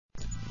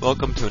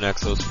Welcome to an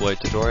Exosploit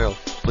tutorial.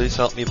 Please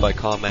help me by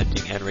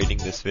commenting and rating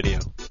this video.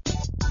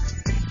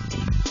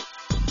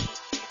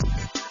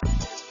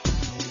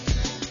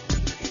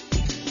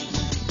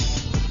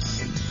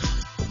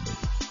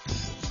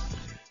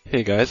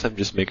 Hey guys, I'm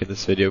just making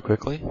this video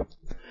quickly.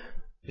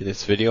 In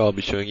this video I'll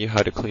be showing you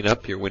how to clean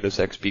up your Windows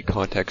XP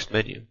context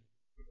menu.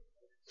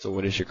 So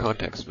what is your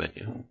context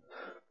menu?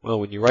 Well,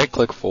 when you right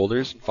click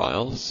folders and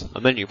files,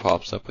 a menu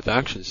pops up with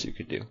actions you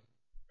can do.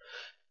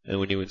 And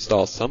when you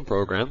install some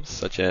programs,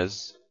 such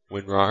as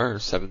WinRAR or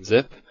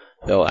 7-zip,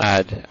 they'll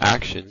add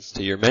actions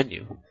to your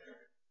menu.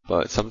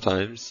 But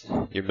sometimes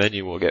your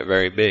menu will get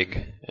very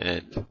big,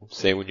 and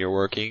say when you're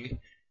working,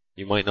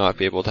 you might not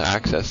be able to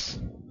access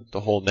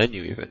the whole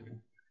menu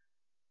even.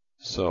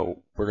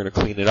 So we're going to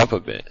clean it up a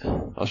bit.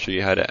 I'll show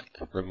you how to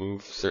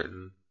remove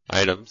certain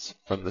items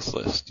from this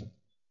list.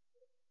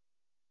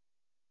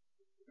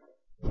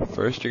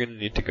 First, you're going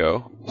to need to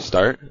go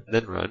Start,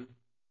 then Run.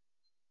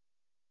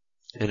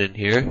 And in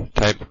here,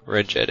 type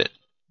regedit.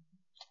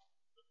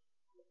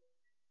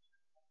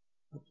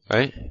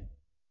 Right?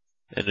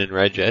 And in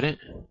regedit,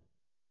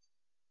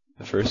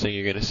 the first thing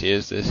you're going to see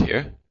is this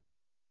here.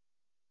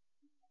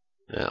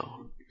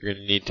 Now, you're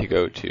going to need to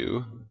go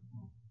to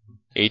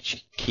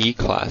HKey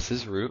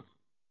classes root.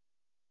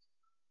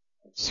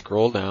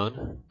 Scroll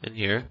down in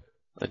here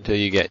until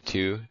you get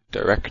to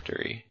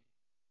directory.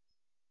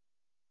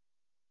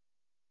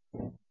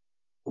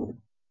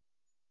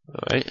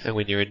 Alright, and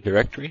when you're in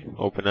directory,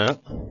 open it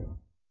up,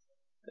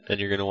 and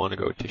you're going to want to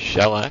go to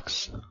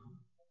shellex,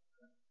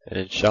 and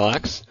in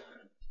shellex,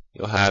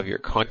 you'll have your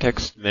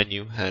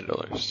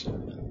ContextMenuHandlers.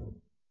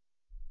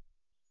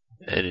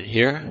 And in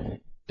here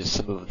is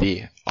some of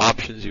the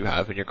options you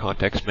have in your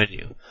context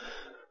menu.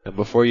 And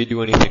before you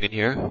do anything in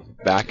here,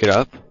 back it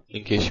up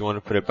in case you want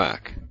to put it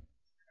back.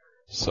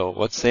 So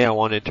let's say I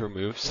wanted to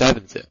remove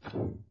 7-zip.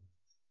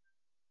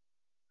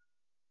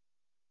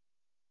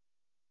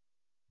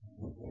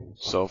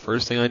 So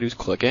first thing I do is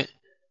click it,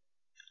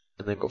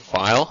 and then go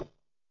File.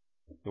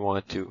 We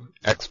want to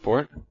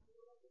export.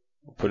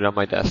 We'll put it on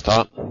my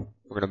desktop.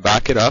 We're going to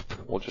back it up.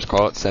 We'll just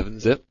call it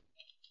 7-zip.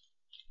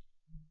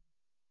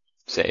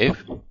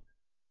 Save.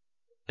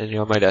 And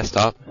here on my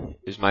desktop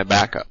is my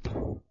backup.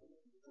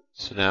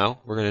 So now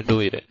we're going to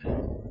delete it.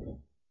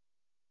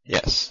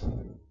 Yes.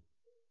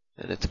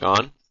 And it's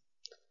gone.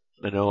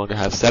 I no longer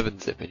have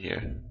 7-zip in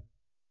here.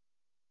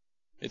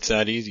 It's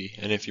that easy,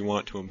 and if you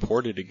want to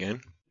import it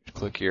again,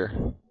 click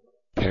your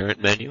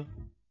parent menu,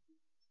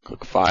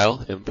 click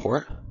File,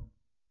 Import,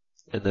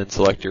 and then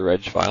select your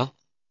reg file.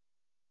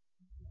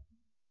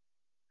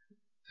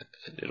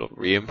 And it'll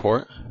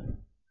re-import,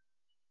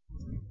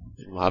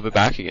 and we'll have it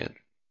back again.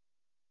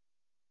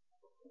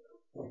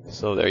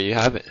 So there you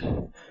have it.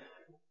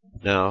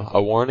 Now,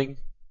 a warning,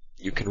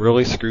 you can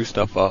really screw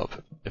stuff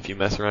up if you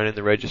mess around in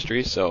the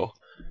registry, so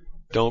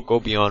don't go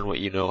beyond what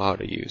you know how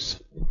to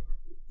use.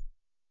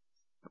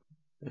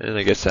 And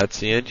I guess that's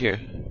the end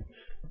here.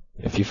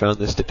 If you found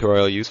this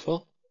tutorial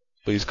useful,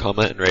 please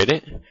comment and rate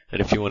it,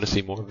 and if you want to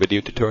see more video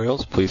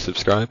tutorials, please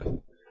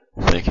subscribe.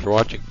 Thank you for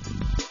watching.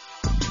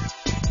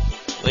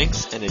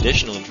 links and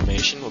additional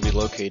information will be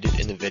located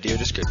in the video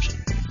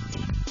description.